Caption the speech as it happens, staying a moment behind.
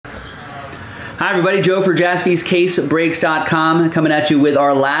Hi everybody, Joe for JaspysCaseBreaks.com coming at you with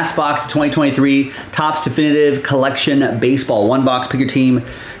our last box of 2023 Topps Definitive Collection Baseball. One box, pick your team,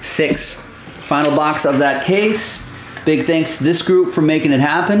 6. Final box of that case. Big thanks to this group for making it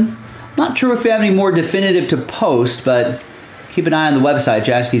happen. Not sure if we have any more definitive to post, but keep an eye on the website,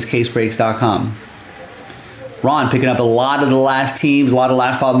 JaspysCaseBreaks.com. Ron picking up a lot of the last teams, a lot of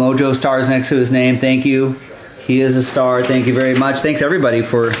Last Pop Mojo stars next to his name. Thank you. He is a star. Thank you very much. Thanks everybody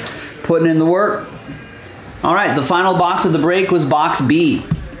for putting in the work. All right, the final box of the break was box B.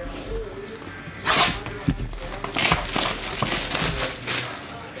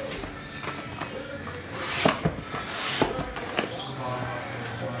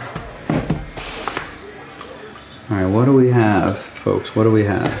 All right, what do we have, folks? What do we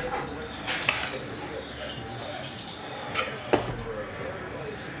have?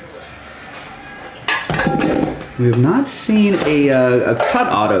 We have not seen a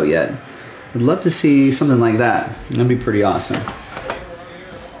cut auto yet. I'd love to see something like that. That'd be pretty awesome.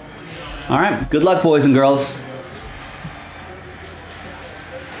 All right, good luck, boys and girls.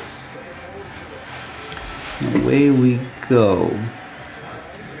 Away we go.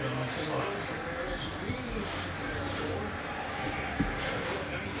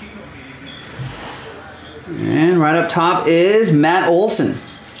 And right up top is Matt Olson.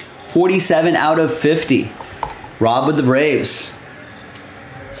 47 out of 50. Rob with the Braves.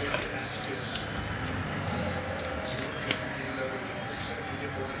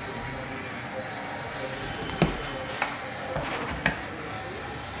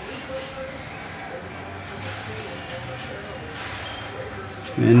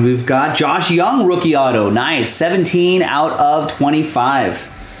 And we've got Josh Young rookie auto. Nice. 17 out of 25.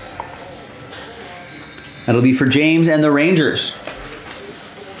 That'll be for James and the Rangers.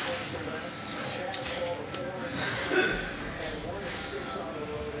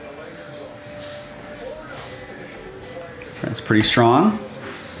 That's pretty strong.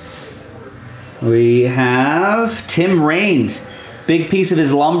 We have Tim Raines. Big piece of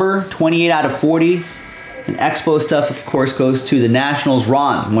his lumber, 28 out of 40. And Expo stuff, of course, goes to the Nationals.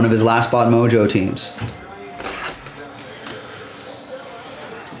 Ron, one of his Last Spot Mojo teams.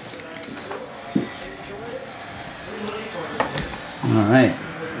 All right.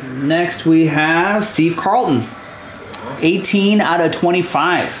 Next we have Steve Carlton. 18 out of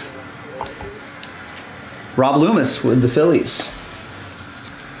 25. Rob Loomis with the Phillies.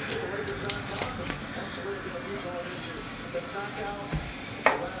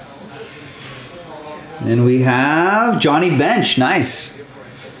 Then we have Johnny Bench. Nice.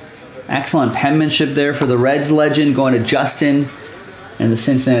 Excellent penmanship there for the Reds legend, going to Justin and the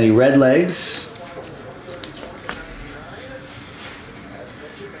Cincinnati Redlegs.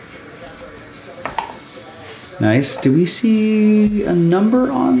 Nice. Do we see a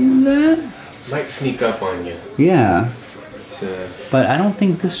number on that? Might sneak up on you. Yeah. But I don't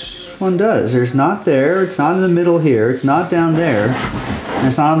think this one does. There's not there. It's not in the middle here. It's not down there. And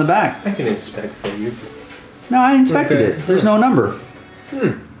it's not on the back. I can inspect for you. No, I inspected it. There's no number.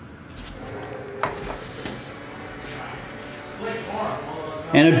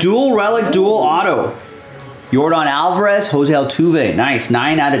 And a dual relic, dual auto. Yordan Alvarez, Jose Altuve. Nice.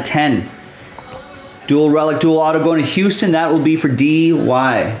 9 out of 10. Dual relic, dual auto going to Houston. That will be for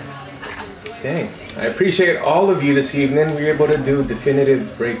DY. Dang. I appreciate all of you this evening. We were able to do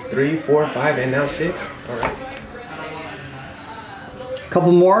definitive break 3, 4, 5, and now 6. All right. A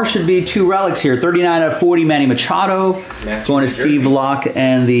couple more. Should be 2 relics here. 39 out of 40, Manny Machado. Going to Steve Locke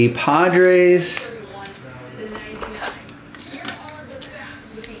and the Padres.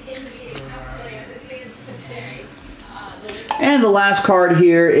 And the last card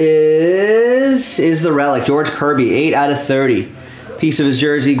here is the relic. George Kirby, 8 out of 30. Piece of his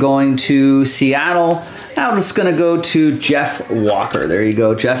jersey going to Seattle. Now it's going to go to Jeff Walker. There you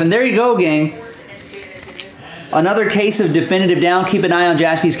go, Jeff. And there you go, gang. Another case of definitive down. Keep an eye on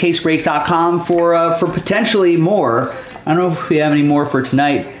JaspysCaseBreaks.com for potentially more. I don't know if we have any more for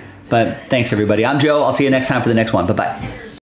tonight, but thanks, everybody. I'm Joe. I'll see you next time for the next one. Bye-bye.